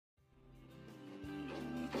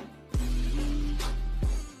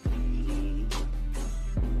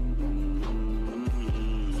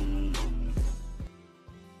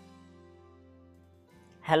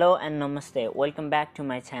Hello and namaste. Welcome back to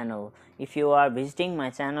my channel. If you are visiting my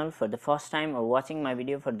channel for the first time or watching my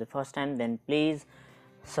video for the first time, then please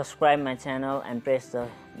subscribe my channel and press the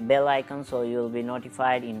bell icon so you will be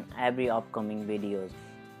notified in every upcoming videos.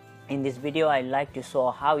 In this video I'd like to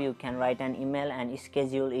show how you can write an email and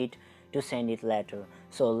schedule it to send it later.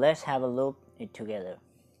 So let's have a look it together.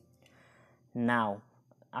 Now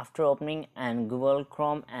after opening an Google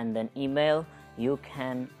Chrome and then email, you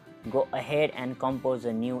can go ahead and compose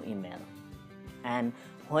a new email. And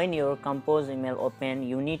when your compose email open,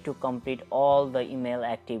 you need to complete all the email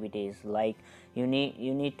activities, like you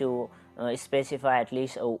need to specify at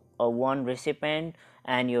least a one recipient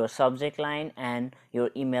and your subject line and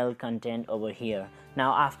your email content over here.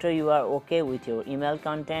 Now after you are okay with your email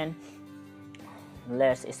content,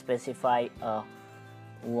 let's specify a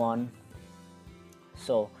one.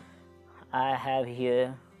 So I have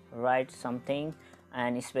here write something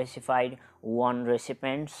and specified one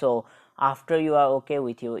recipient. So after you are okay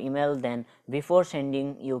with your email, then before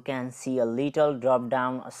sending you can see a little drop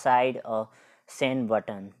down aside a send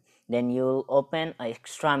button. Then you'll open an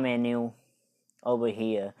extra menu over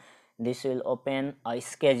here. This will open a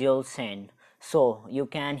schedule send. So you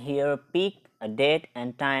can here pick a date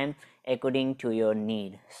and time according to your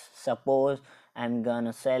need. Suppose I'm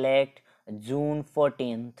gonna select June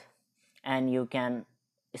 14th, and you can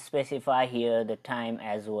specify here the time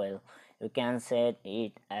as well. You can set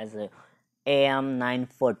it as a AM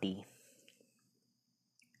 9:40.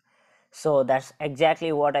 So that's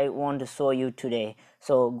exactly what I want to show you today.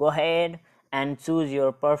 So go ahead and choose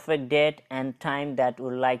your perfect date and time that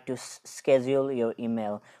would like to schedule your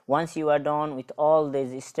email. Once you are done with all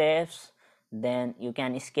these steps, then you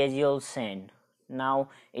can schedule send. Now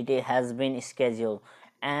it has been scheduled,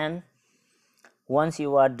 and once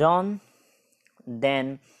you are done,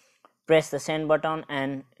 then press the send button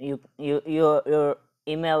and your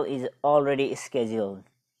email is already scheduled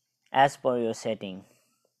as per your setting.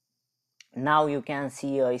 Now you can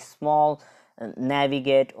see a small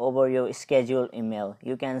navigate over your scheduled email.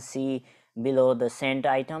 You can see below the sent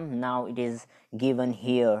item. Now it is given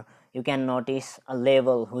here. You can notice a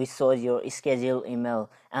label which shows your scheduled email,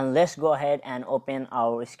 and let's go ahead and open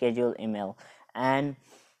our scheduled email. And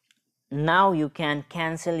now you can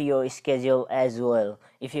cancel your schedule as well.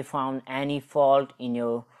 If you found any fault in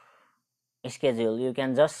your schedule, you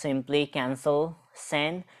can just simply cancel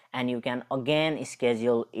send and you can again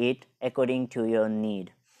schedule it according to your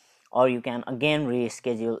need, or you can again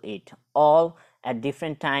reschedule it all at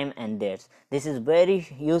different time and dates. This is very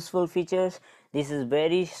useful features. This is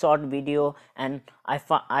very short video, and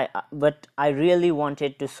but I really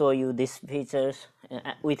wanted to show you these features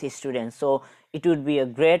with students, so it would be a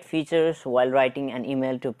great features while writing an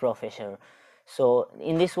email to professor. So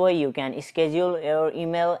in this way you can schedule your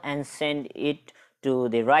email and send it to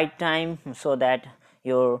the right time, so that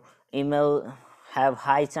your email have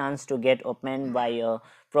high chance to get opened by a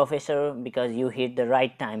professor because you hit the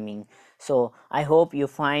right timing. So I hope you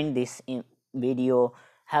find this video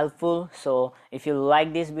helpful. So if you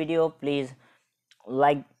like this video, please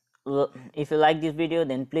if you like this video,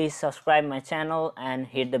 then please subscribe my channel and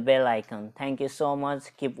hit the bell icon. Thank you so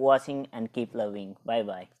much. Keep watching and keep loving. Bye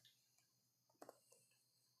bye.